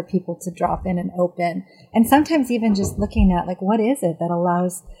enough for people to drop in and open. And sometimes even just looking at what is it that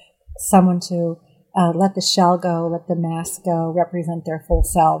allows someone to let the shell go, let the mask go, represent their full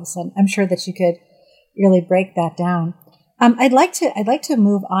selves. And I'm sure that you could really break that down. I'd like to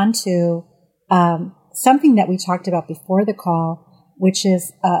move on to something that we talked about before the call, which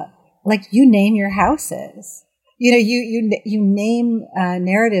is you name your houses. You name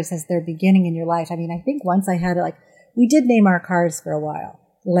narratives as they're beginning in your life. I mean, I think once I had we did name our cars for a while,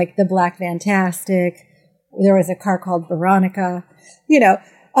 like the Black Fantastic. There was a car called Veronica.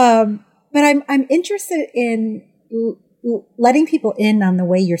 But I'm interested in letting people in on the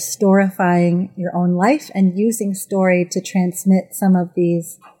way you're storifying your own life and using story to transmit some of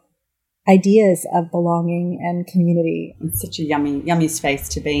these ideas of belonging and community. It's such a yummy space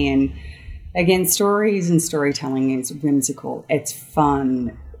to be in. Again, stories and storytelling is whimsical. It's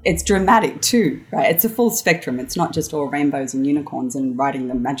fun. It's dramatic too, right? It's a full spectrum. It's not just all rainbows and unicorns and riding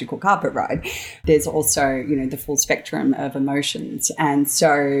the magical carpet ride. There's also, the full spectrum of emotions. And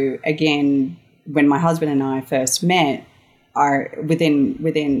so again, when my husband and I first met, within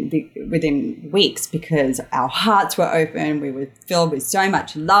weeks, because our hearts were open, we were filled with so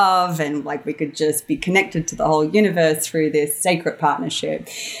much love, and we could just be connected to the whole universe through this sacred partnership.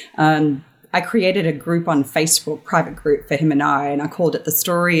 I created a group on Facebook, private group for him and I called it The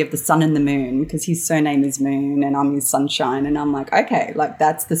Story of the Sun and the Moon, because his surname is Moon and I'm his sunshine. And I'm like, okay,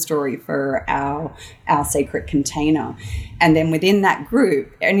 that's the story for our sacred container. And then within that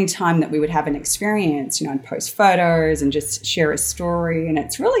group, any time that we would have an experience, I'd post photos and just share a story. And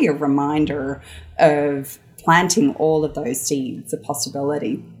it's really a reminder of planting all of those seeds of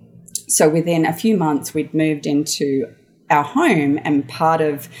possibility. So within a few months, we'd moved into our home, and part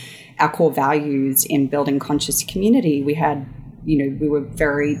of our core values in building conscious community, we had, we were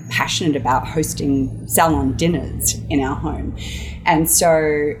very passionate about hosting salon dinners in our home. And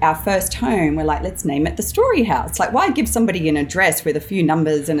so our first home, we're like, let's name it the Story House. Why give somebody an address with a few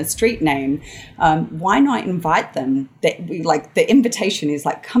numbers and a street name? Why not invite them? The invitation is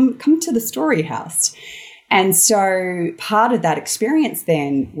come to the Story House. And so part of that experience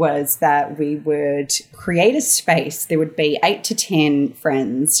then was that we would create a space. There would be 8 to 10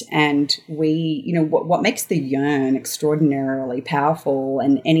 friends, and we, what makes the Yearn extraordinarily powerful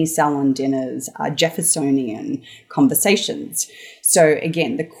and any salon dinners are Jeffersonian conversations. So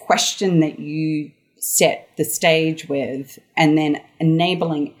again, the question that you set the stage with, and then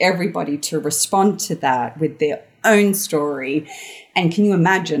enabling everybody to respond to that with their own story. And can you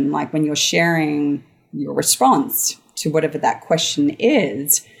imagine, when you're sharing your response to whatever that question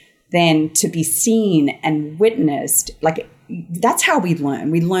is, then to be seen and witnessed, that's how we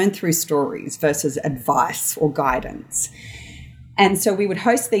learn. We learn through stories versus advice or guidance. And so we would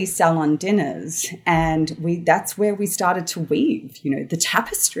host these salon dinners, and that's where we started to weave, the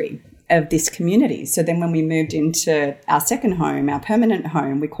tapestry of this community. So then when we moved into our second home, our permanent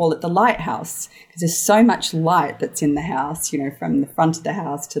home, we call it the Lighthouse, because there's so much light that's in the house, from the front of the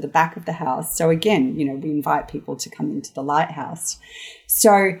house to the back of the house. So again, we invite people to come into the Lighthouse.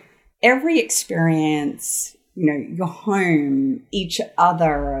 So every experience, your home, each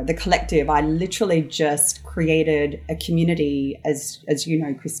other, the collective, I literally just created a community, as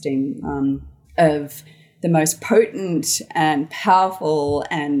Christine, of the most potent and powerful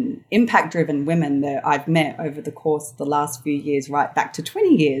and impact-driven women that I've met over the course of the last few years, right back to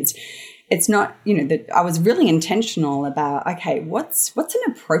 20 years. It's not, that I was really intentional about, okay, what's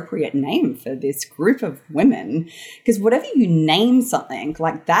an appropriate name for this group of women? Because whatever you name something,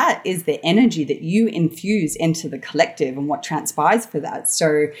 that is the energy that you infuse into the collective and what transpires for that.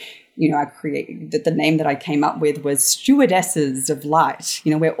 So, I created the name that I came up with was Stewardesses of Light.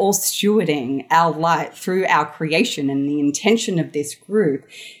 We're all stewarding our light through our creation, and the intention of this group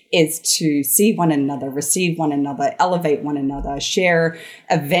is to see one another, receive one another, elevate one another, share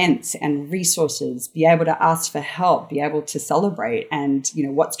events and resources, be able to ask for help, be able to celebrate. And,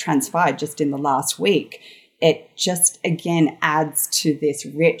 what's transpired just in the last week it just, again, adds to this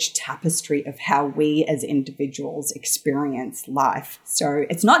rich tapestry of how we as individuals experience life. So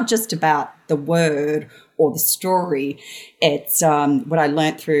it's not just about the word or the story. It's what I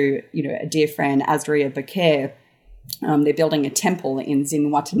learned through, a dear friend, Azria Bakir. They're building a temple in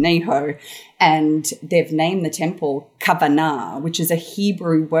Zihuatanejo, and they've named the temple Kavanah, which is a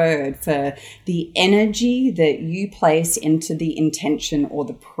Hebrew word for the energy that you place into the intention or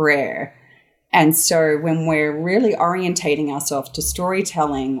the prayer. And so when we're really orientating ourselves to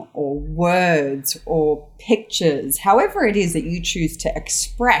storytelling or words or pictures, however it is that you choose to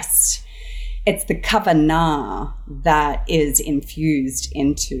express, it's the kavanah that is infused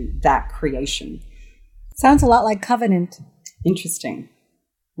into that creation. Sounds a lot like covenant. Interesting.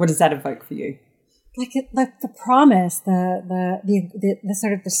 What does that evoke for you? Like the promise, the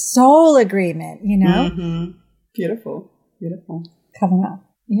sort of the soul agreement, Mm-hmm. Beautiful. Covenant.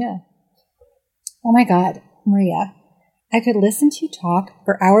 Yeah. Oh my God, Maria, I could listen to you talk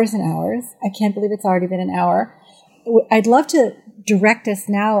for hours and hours. I can't believe it's already been an hour. I'd love to direct us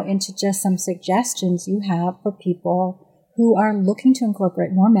now into just some suggestions you have for people who are looking to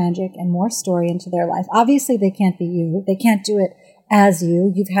incorporate more magic and more story into their life. Obviously, they can't be you. They can't do it as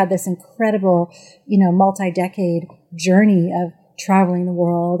you. You've had this incredible, multi-decade journey of traveling the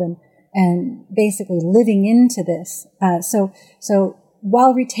world and basically living into this. So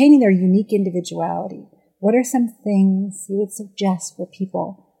while retaining their unique individuality, what are some things you would suggest for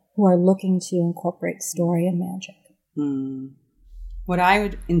people who are looking to incorporate story and magic? What I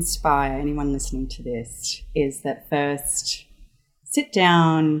would inspire anyone listening to this is that first, sit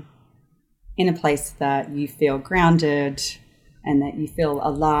down in a place that you feel grounded and that you feel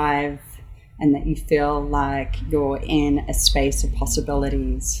alive and that you feel like you're in a space of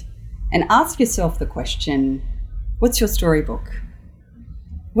possibilities. And ask yourself the question, what's your storybook?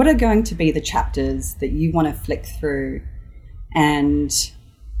 What are going to be the chapters that you want to flick through? And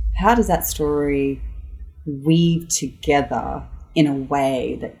how does that story weave together in a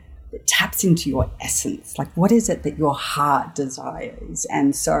way that taps into your essence? Like, what is it that your heart desires?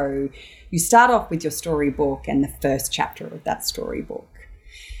 And so you start off with your storybook and the first chapter of that storybook.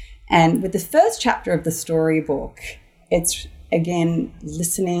 And with the first chapter of the storybook, it's, again,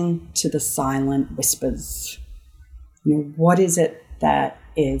 listening to the silent whispers. What is it that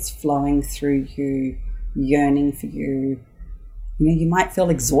is flowing through you, yearning for you? You might feel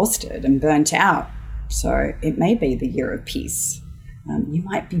exhausted and burnt out. So it may be the year of peace. You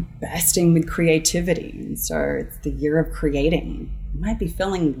might be bursting with creativity. And so it's the year of creating. You might be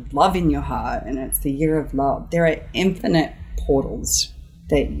feeling love in your heart, and it's the year of love. There are infinite portals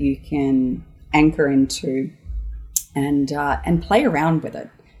that you can anchor into and play around with it.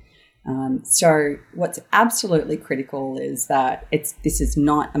 So what's absolutely critical is that this is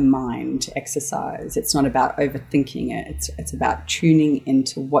not a mind exercise. It's not about overthinking it. It's about tuning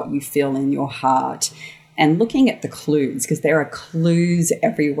into what you feel in your heart and looking at the clues, because there are clues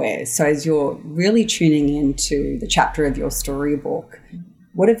everywhere. So as you're really tuning into the chapter of your storybook,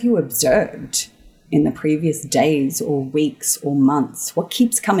 what have you observed in the previous days or weeks or months? What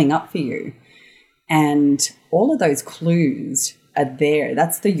keeps coming up for you? And all of those clues are there.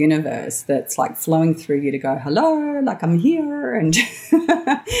 That's the universe that's like flowing through you to go, hello, like I'm here. And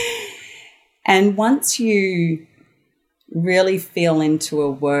and once you really feel into a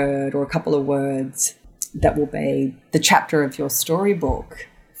word or a couple of words that will be the chapter of your storybook,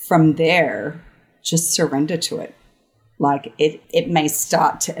 from there, just surrender to it. Like it may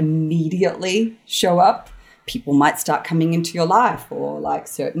start to immediately show up. People might start coming into your life, or like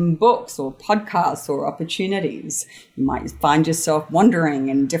certain books or podcasts or opportunities. You might find yourself wandering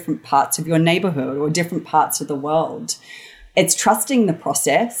in different parts of your neighborhood or different parts of the world. It's trusting the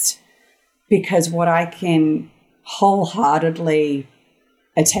process, because what I can wholeheartedly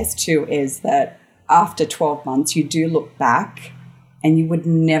attest to is that after 12 months, you do look back and you would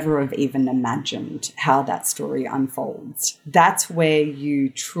never have even imagined how that story unfolds. That's where you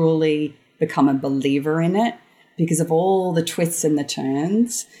truly become a believer in it, because of all the twists and the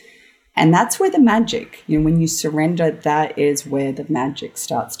turns. And that's where the magic, when you surrender, that is where the magic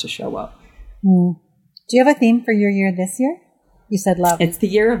starts to show up. Do you have a theme for your year this year? You said love. It's the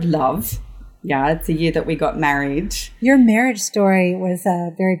year of love. Yeah, it's the year that we got married. Your marriage story was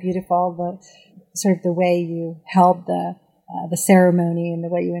very beautiful. Sort of the way you held the ceremony and the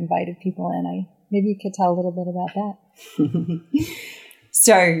way you invited people in. Maybe you could tell a little bit about that.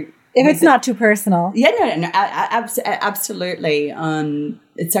 So, if it's not too personal. Yeah, no, absolutely.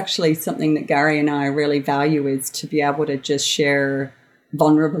 It's actually something that Gary and I really value, is to be able to just share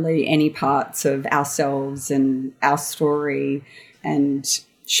vulnerably any parts of ourselves and our story and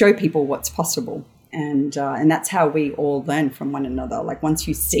show people what's possible. And that's how we all learn from one another. Like once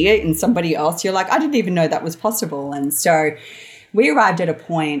you see it in somebody else, you're like, I didn't even know that was possible. And so we arrived at a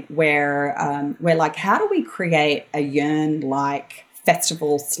point where we're like, how do we create a Yearn-like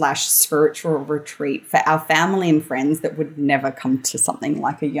festival/spiritual retreat for our family and friends that would never come to something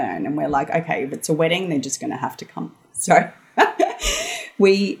like a Yearn? And we're like, okay, if it's a wedding, they're just going to have to come. So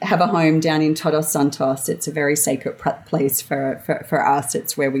we have a home down in Todos Santos. It's a very sacred place for us.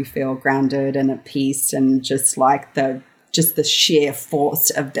 It's where we feel grounded and at peace, and just like the sheer force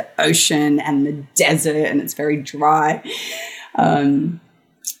of the ocean and the desert, and it's very dry.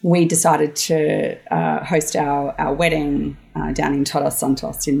 We decided to host our wedding down in Todos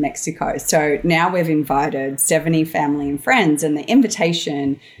Santos in Mexico. So now we've invited 70 family and friends, and the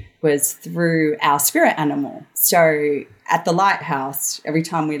invitation was through our spirit animal. So at the lighthouse, every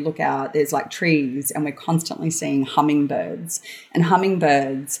time we look out, there's like trees, and we're constantly seeing hummingbirds. And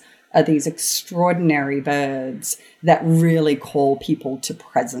hummingbirds are these extraordinary birds that really call people to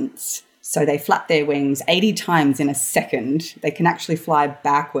presence. So they flap their wings 80 times in a second. They can actually fly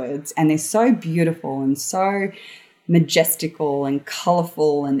backwards, and they're so beautiful and so majestical and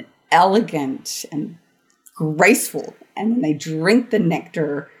colorful and elegant and graceful. And then they drink the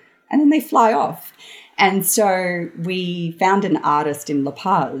nectar and then they fly off. And so we found an artist in La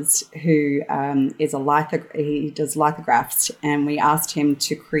Paz who he does lithographs, and we asked him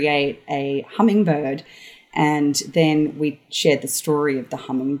to create a hummingbird. And then we shared the story of the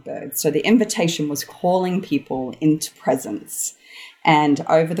hummingbird. So the invitation was calling people into presence. And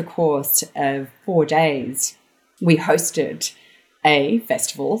over the course of 4 days, we hosted a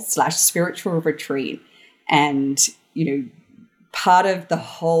festival/spiritual retreat. And, part of the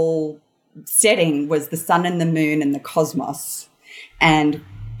whole setting was the sun and the moon and the cosmos. And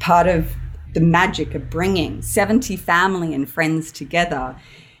part of the magic of bringing 70 family and friends together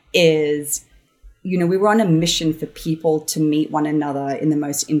is, we were on a mission for people to meet one another in the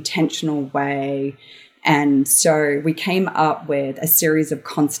most intentional way. And so we came up with a series of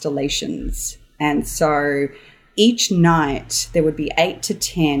constellations. And so each night there would be 8 to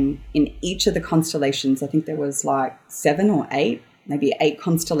 10 in each of the constellations. I think there was like 7 or 8, maybe 8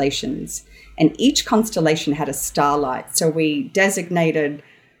 constellations. And each constellation had a starlight. So we designated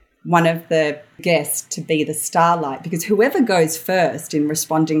one of the guests to be the starlight, because whoever goes first in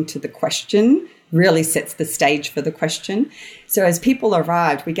responding to the question really sets the stage for the question. So as people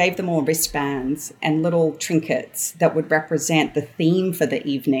arrived, we gave them all wristbands and little trinkets that would represent the theme for the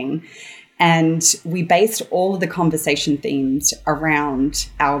evening. And we based all of the conversation themes around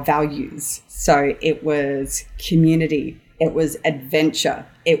our values. So it was community, it was adventure,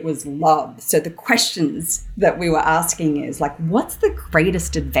 it was love. So the questions that we were asking is like, what's the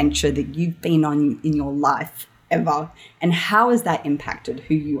greatest adventure that you've been on in your life ever? And how has that impacted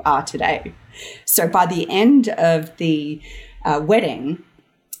who you are today? So by the end of the wedding,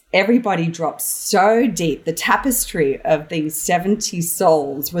 everybody dropped so deep. The tapestry of these 70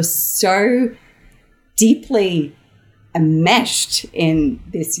 souls was so deeply enmeshed in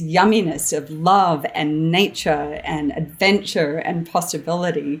this yumminess of love and nature and adventure and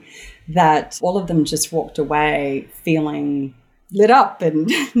possibility that all of them just walked away feeling lit up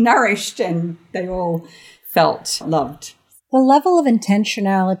and nourished, and they all felt loved. The level of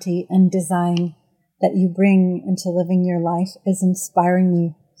intentionality and design that you bring into living your life is inspiring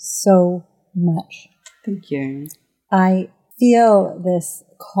me so much. Thank you. I feel this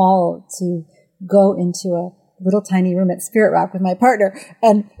call to go into a little tiny room at Spirit Rock with my partner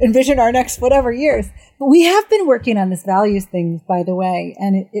and envision our next whatever years. But we have been working on this values thing, by the way,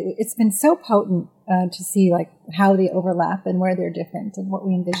 and it's been so potent to see like how they overlap and where they're different and what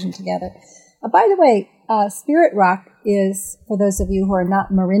we envision together. By the way, Spirit Rock is, for those of you who are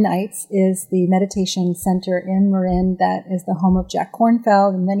not Marinites, is the meditation center in Marin that is the home of Jack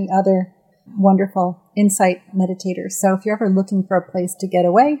Kornfeld and many other wonderful insight meditators. So if you're ever looking for a place to get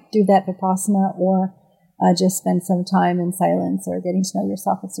away, do that Vipassana, or just spend some time in silence or getting to know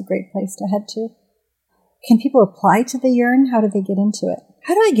yourself. It's a great place to head to. Can people apply to the Yearn? How do they get into it?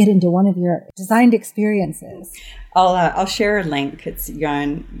 How do I get into one of your designed experiences? I'll share a link. It's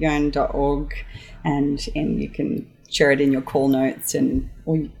yearn.org, and you can share it in your call notes,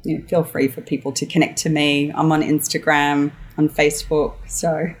 or feel free for people to connect to me. I'm on Instagram, on Facebook.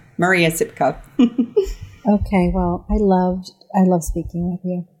 So Maria Sipka. Okay, well, I love speaking with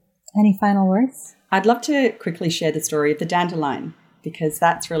you. Any final words? I'd love to quickly share the story of the dandelion, because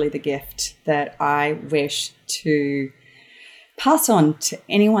that's really the gift that I wish to pass on to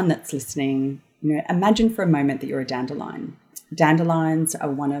anyone that's listening. Imagine for a moment that you're a dandelion. Dandelions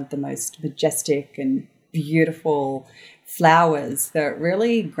are one of the most majestic and beautiful flowers that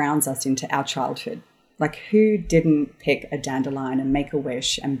really grounds us into our childhood. Like, who didn't pick a dandelion and make a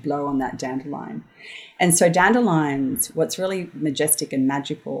wish and blow on that dandelion? And so dandelions, what's really majestic and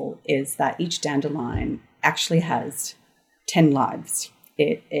magical is that each dandelion actually has 10 lives.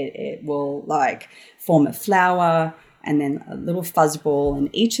 It will like form a flower and then a little fuzzball. And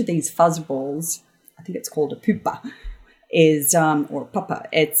each of these fuzzballs, I think it's called a pupa, is or pupa.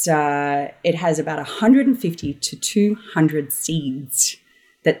 It has about 150 to 200 seeds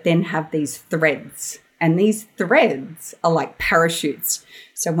that then have these threads. And these threads are like parachutes.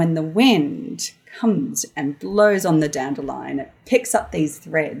 So when the wind comes and blows on the dandelion, it picks up these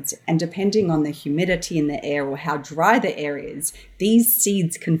threads. And depending on the humidity in the air or how dry the air is, these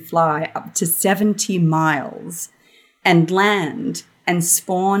seeds can fly up to 70 miles and land and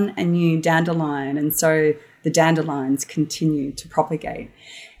spawn a new dandelion. And so the dandelions continue to propagate.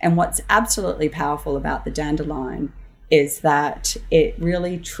 And what's absolutely powerful about the dandelion is that it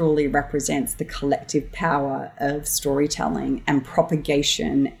really truly represents the collective power of storytelling and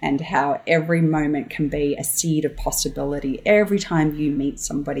propagation, and how every moment can be a seed of possibility. Every time you meet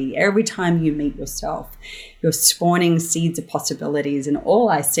somebody, every time you meet yourself, you're spawning seeds of possibilities. And all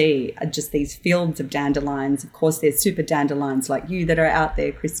I see are just these fields of dandelions. Of course, there's super dandelions like you that are out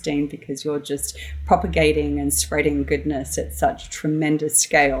there, Christine, because you're just propagating and spreading goodness at such tremendous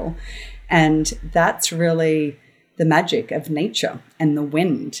scale. And that's really the magic of nature and the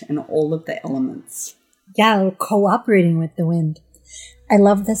wind and all of the elements. Yeah, cooperating with the wind. I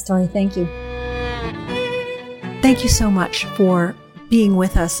love this story. Thank you. Thank you so much for being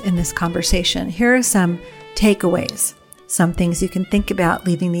with us in this conversation. Here are some takeaways, some things you can think about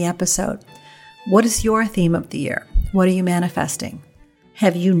leaving the episode. What is your theme of the year? What are you manifesting?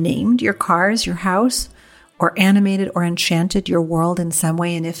 Have you named your cars, your house, or animated or enchanted your world in some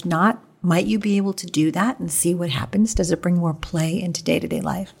way? And if not, might you be able to do that and see what happens? Does it bring more play into day-to-day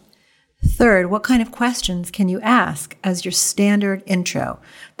life? Third, what kind of questions can you ask as your standard intro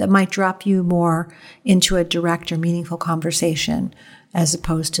that might drop you more into a direct or meaningful conversation as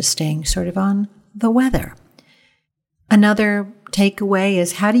opposed to staying sort of on the weather? Another takeaway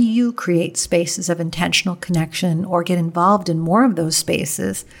is, how do you create spaces of intentional connection or get involved in more of those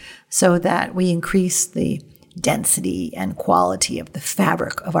spaces so that we increase the density and quality of the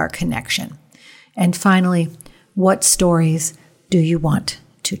fabric of our connection? And finally, what stories do you want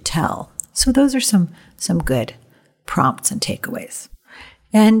to tell? So those are some good prompts and takeaways.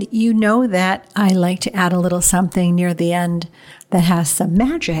 And you know that I like to add a little something near the end that has some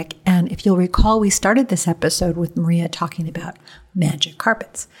magic. And if you'll recall, we started this episode with Maria talking about magic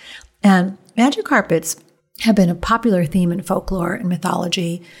carpets. And magic carpets have been a popular theme in folklore and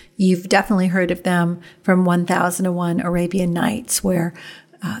mythology. You've definitely heard of them from 1001 Arabian Nights, where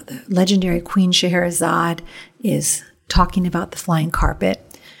the legendary Queen Scheherazade is talking about the flying carpet.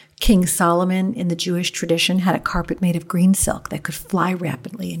 King Solomon in the Jewish tradition had a carpet made of green silk that could fly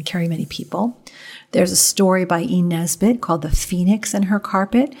rapidly and carry many people. There's a story by E. Nesbit called The Phoenix and Her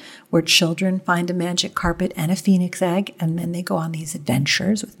Carpet, where children find a magic carpet and a phoenix egg, and then they go on these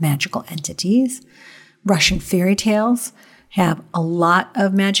adventures with magical entities. Russian fairy tales have a lot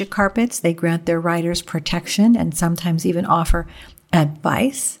of magic carpets. They grant their writers protection and sometimes even offer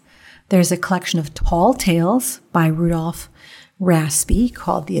advice. There's a collection of tall tales by Rudolph Raspy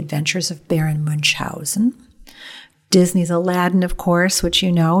called The Adventures of Baron Munchausen. Disney's Aladdin, of course, which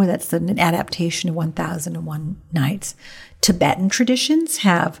you know, that's an adaptation of 1001 Nights. Tibetan traditions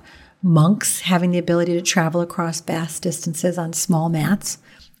have monks having the ability to travel across vast distances on small mats,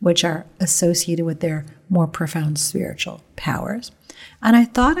 which are associated with their more profound spiritual powers. And I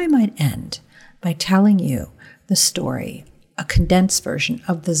thought I might end by telling you the story, a condensed version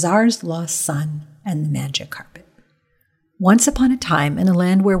of the Tsar's lost son and the magic carpet. Once upon a time, in a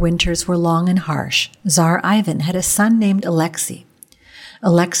land where winters were long and harsh, Tsar Ivan had a son named Alexei.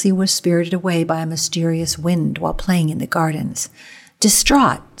 Alexei was spirited away by a mysterious wind while playing in the gardens.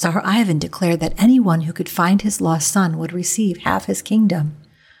 Distraught, Tsar Ivan declared that anyone who could find his lost son would receive half his kingdom.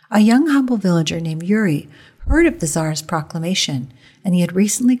 A young humble villager named Yuri heard of the Tsar's proclamation, and he had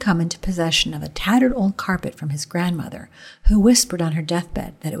recently come into possession of a tattered old carpet from his grandmother, who whispered on her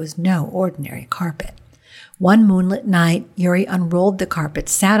deathbed that it was no ordinary carpet. One moonlit night, Yuri unrolled the carpet,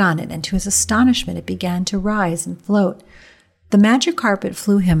 sat on it, and to his astonishment it began to rise and float. The magic carpet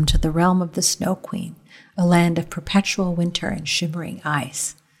flew him to the realm of the Snow Queen, a land of perpetual winter and shimmering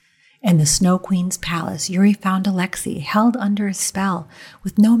ice. In the Snow Queen's palace, Yuri found Alexei held under a spell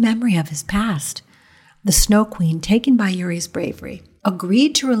with no memory of his past. The Snow Queen, taken by Yuri's bravery,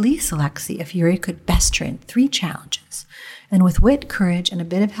 agreed to release Alexei if Yuri could best her in 3 challenges. And with wit, courage, and a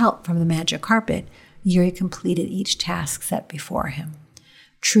bit of help from the magic carpet, Yuri completed each task set before him.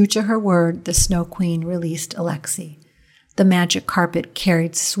 True to her word, the Snow Queen released Alexei. The magic carpet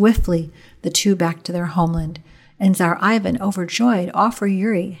carried swiftly the two back to their homeland, and Tsar Ivan, overjoyed, offered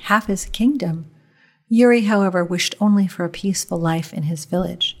Yuri half his kingdom. Yuri, however, wished only for a peaceful life in his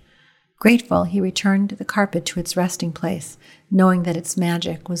village. Grateful, he returned the carpet to its resting place, knowing that its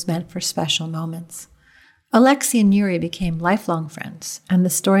magic was meant for special moments. Alexei and Yuri became lifelong friends, and the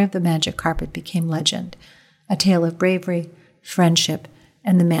story of the magic carpet became legend, a tale of bravery, friendship,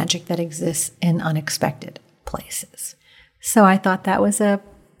 and the magic that exists in unexpected places. So I thought that was a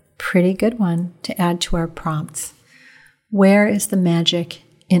pretty good one to add to our prompts. Where is the magic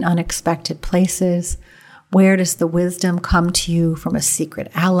in unexpected places? Where does the wisdom come to you from a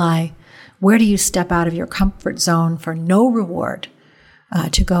secret ally? Where do you step out of your comfort zone for no reward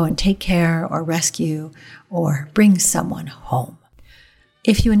to go and take care or rescue or bring someone home?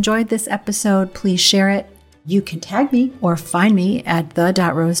 If you enjoyed this episode, please share it. You can tag me or find me at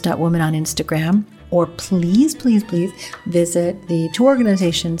the.rose.woman on Instagram, or please visit the two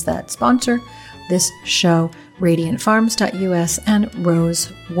organizations that sponsor this show, radiantfarms.us and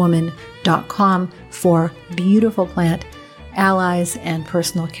rosewoman.com, for beautiful plant allies and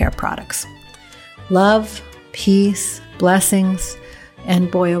personal care products. Love, peace, blessings, and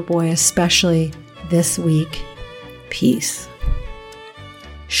boy, oh boy, especially this week, peace.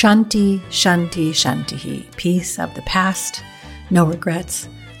 Shanti, Shanti, Shanti. Peace of the past, no regrets.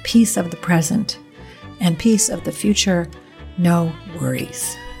 Peace of the present, and peace of the future, no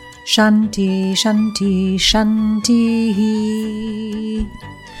worries. Shanti, Shanti, Shanti.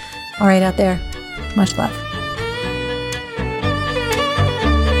 All right, out there, much love.